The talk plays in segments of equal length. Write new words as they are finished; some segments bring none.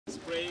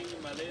Spraying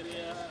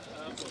malaria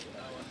out of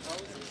our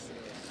houses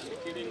and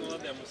killing all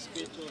the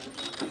mosquitoes in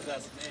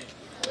Jesus' name.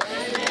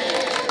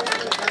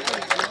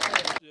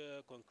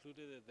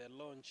 Concluded the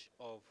launch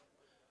of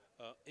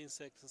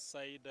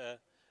insecticide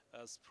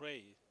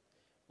spray,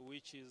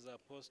 which is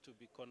supposed to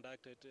be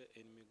conducted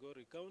in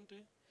Migori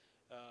County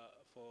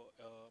for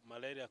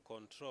malaria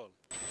control.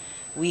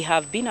 We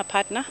have been a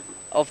partner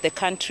of the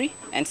country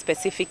and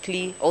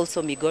specifically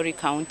also Migori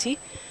County.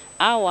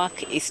 Our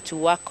work is to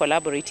work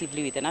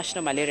collaboratively with the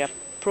National Malaria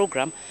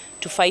Program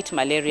to fight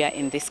malaria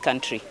in this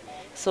country.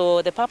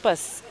 So the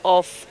purpose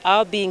of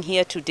our being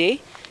here today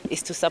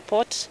is to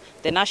support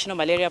the National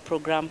Malaria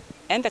Program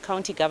and the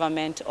county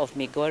government of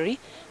Migori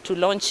to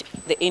launch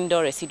the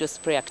indoor residue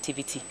spray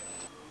activity.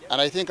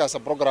 And I think as a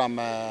program,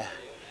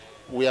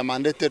 we are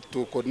mandated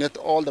to coordinate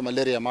all the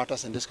malaria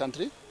matters in this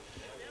country.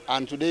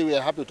 And today we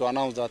are happy to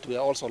announce that we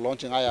are also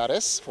launching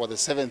IRS for the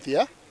 7th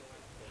year.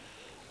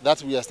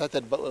 That we have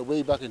started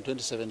way back in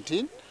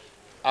 2017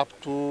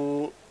 up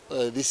to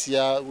this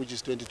year, which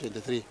is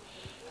 2023.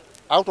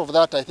 Out of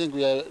that, I think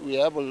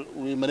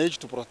we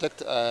managed to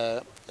protect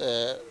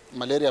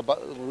malaria.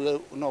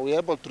 We are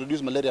able to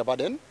reduce malaria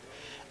burden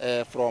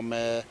from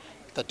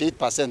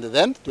 38%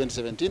 then,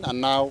 2017, and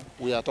now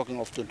we are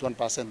talking of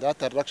 21%.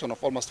 That's a reduction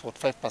of almost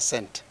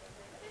 45%.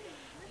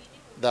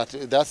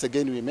 That's the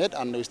gain we made,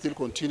 and we still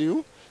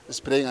continue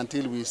spraying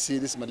until we see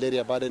this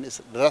malaria burden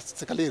is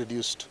drastically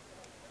reduced.